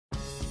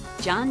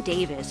John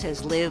Davis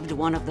has lived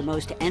one of the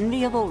most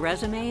enviable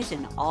resumes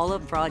in all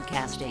of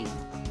broadcasting,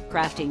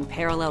 crafting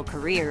parallel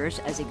careers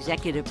as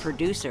executive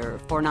producer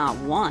for not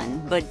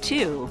one, but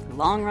two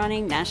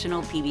long-running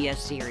national PBS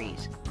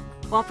series.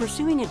 While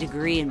pursuing a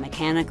degree in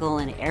mechanical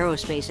and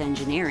aerospace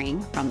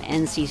engineering from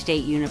NC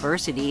State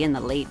University in the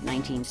late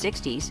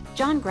 1960s,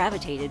 John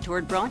gravitated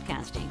toward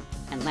broadcasting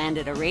and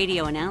landed a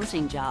radio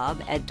announcing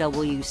job at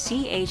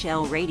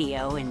WCHL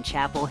Radio in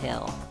Chapel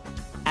Hill.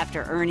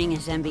 After earning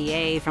his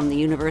MBA from the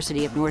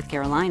University of North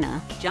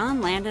Carolina,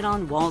 John landed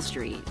on Wall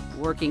Street,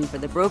 working for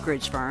the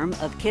brokerage firm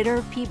of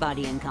Kidder,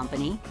 Peabody &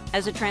 Company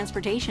as a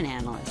transportation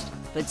analyst,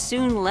 but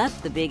soon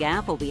left the Big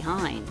Apple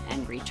behind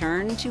and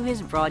returned to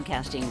his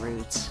broadcasting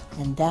roots.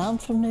 And down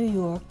from New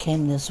York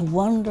came this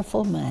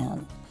wonderful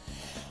man,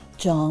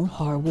 John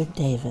Harwood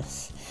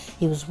Davis.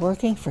 He was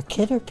working for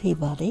Kidder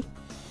Peabody,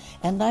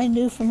 and I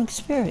knew from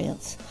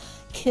experience,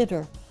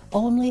 Kidder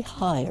only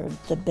hired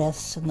the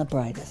best and the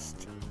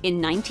brightest. In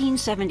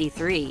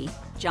 1973,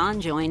 John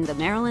joined the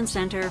Maryland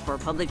Center for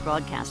Public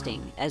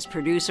Broadcasting as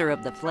producer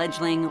of the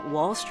fledgling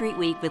Wall Street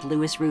Week with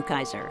Louis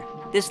Rukeyser.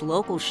 This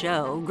local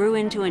show grew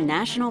into a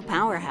national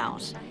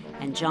powerhouse,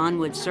 and John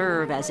would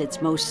serve as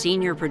its most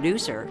senior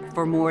producer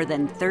for more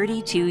than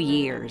 32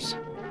 years.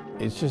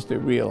 It's just a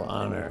real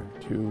honor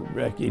to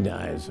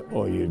recognize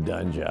all you've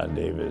done, John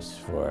Davis,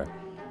 for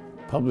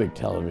public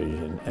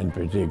television, and in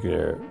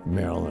particular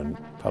Maryland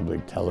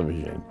Public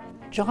Television.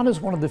 John is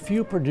one of the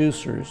few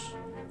producers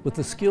with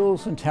the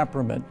skills and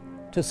temperament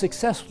to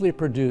successfully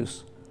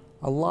produce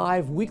a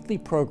live weekly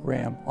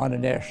program on a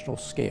national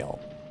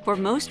scale. For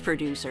most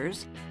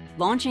producers,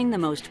 launching the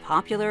most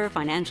popular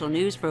financial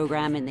news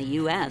program in the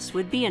U.S.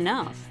 would be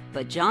enough.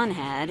 But John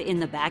had, in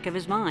the back of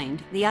his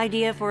mind, the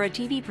idea for a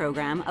TV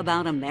program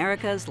about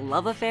America's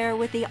love affair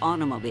with the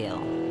automobile.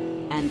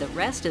 And the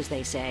rest, as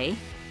they say,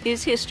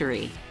 is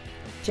history.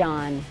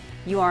 John,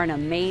 you are an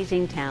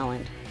amazing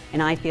talent,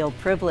 and I feel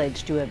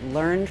privileged to have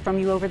learned from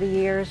you over the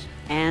years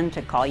and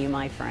to call you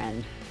my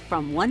friend.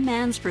 From one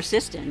man's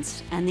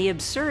persistence and the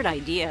absurd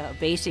idea of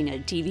basing a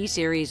TV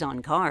series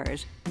on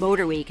cars,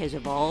 MotorWeek has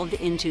evolved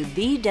into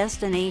the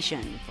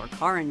destination for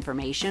car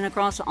information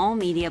across all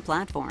media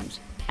platforms.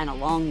 And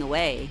along the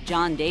way,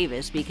 John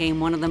Davis became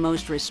one of the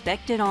most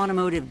respected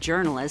automotive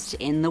journalists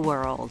in the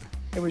world.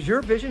 It was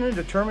your vision and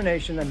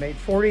determination that made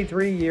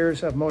 43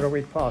 years of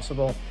MotorWeek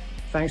possible.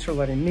 Thanks for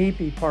letting me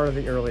be part of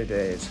the early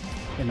days.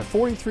 In the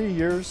 43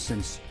 years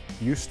since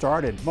you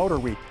started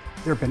MotorWeek,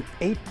 there have been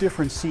 8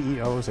 different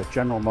CEOs at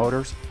General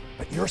Motors,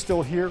 but you're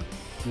still here,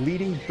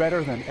 leading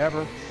better than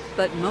ever.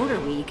 But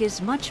MotorWeek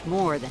is much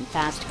more than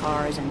fast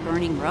cars and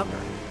burning rubber.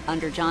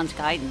 Under John's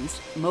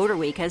guidance,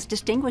 MotorWeek has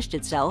distinguished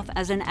itself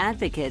as an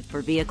advocate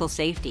for vehicle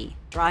safety,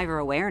 driver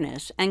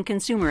awareness, and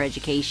consumer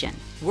education.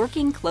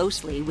 Working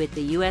closely with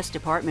the U.S.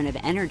 Department of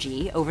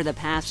Energy over the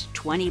past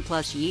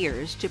 20-plus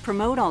years to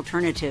promote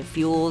alternative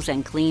fuels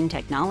and clean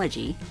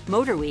technology,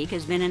 MotorWeek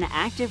has been an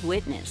active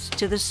witness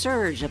to the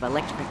surge of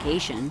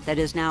electrification that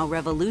is now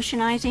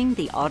revolutionizing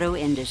the auto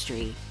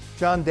industry.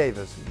 John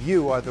Davis,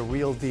 you are the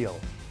real deal.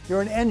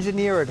 You're an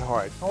engineer at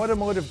heart,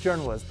 automotive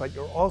journalist, but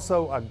you're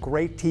also a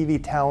great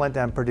TV talent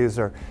and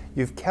producer.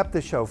 You've kept the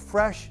show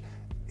fresh,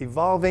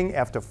 evolving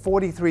after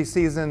 43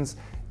 seasons.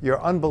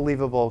 You're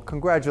unbelievable.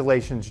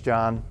 Congratulations,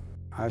 John.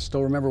 I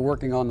still remember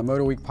working on the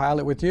MotorWeek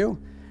pilot with you,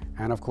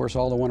 and of course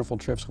all the wonderful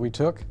trips we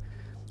took.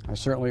 I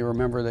certainly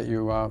remember that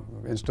you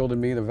instilled in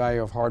me the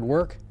value of hard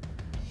work.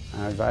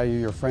 I value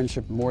your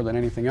friendship more than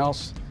anything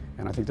else,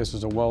 and I think this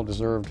is a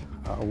well-deserved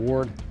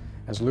award.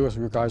 As Louis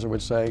Rukeyser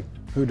would say,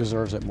 who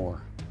deserves it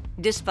more?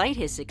 Despite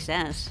his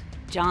success,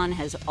 John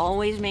has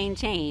always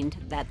maintained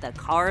that the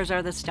cars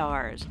are the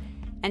stars,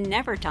 and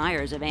never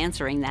tires of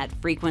answering that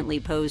frequently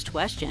posed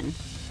question,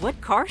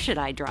 what car should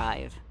I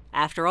drive?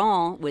 After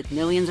all, with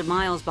millions of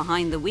miles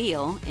behind the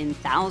wheel in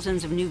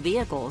thousands of new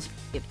vehicles,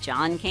 if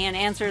John can't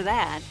answer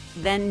that,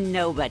 then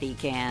nobody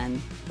can.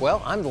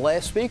 Well, I'm the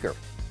last speaker,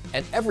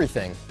 and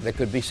everything that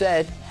could be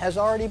said has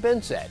already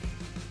been said.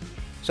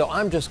 So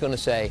I'm just going to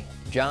say,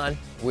 John,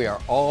 we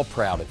are all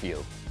proud of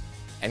you.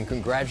 And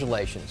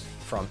congratulations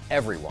from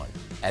everyone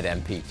at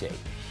MPT.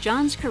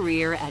 John's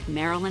career at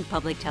Maryland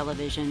Public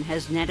Television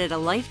has netted a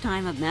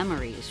lifetime of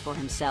memories for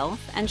himself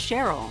and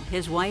Cheryl,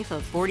 his wife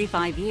of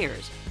 45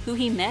 years, who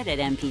he met at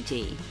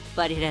MPT.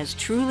 But it has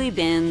truly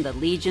been the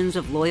legions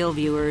of loyal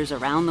viewers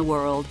around the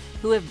world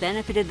who have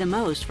benefited the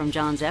most from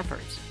John's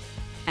efforts.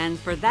 And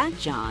for that,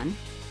 John,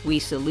 we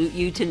salute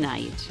you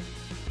tonight.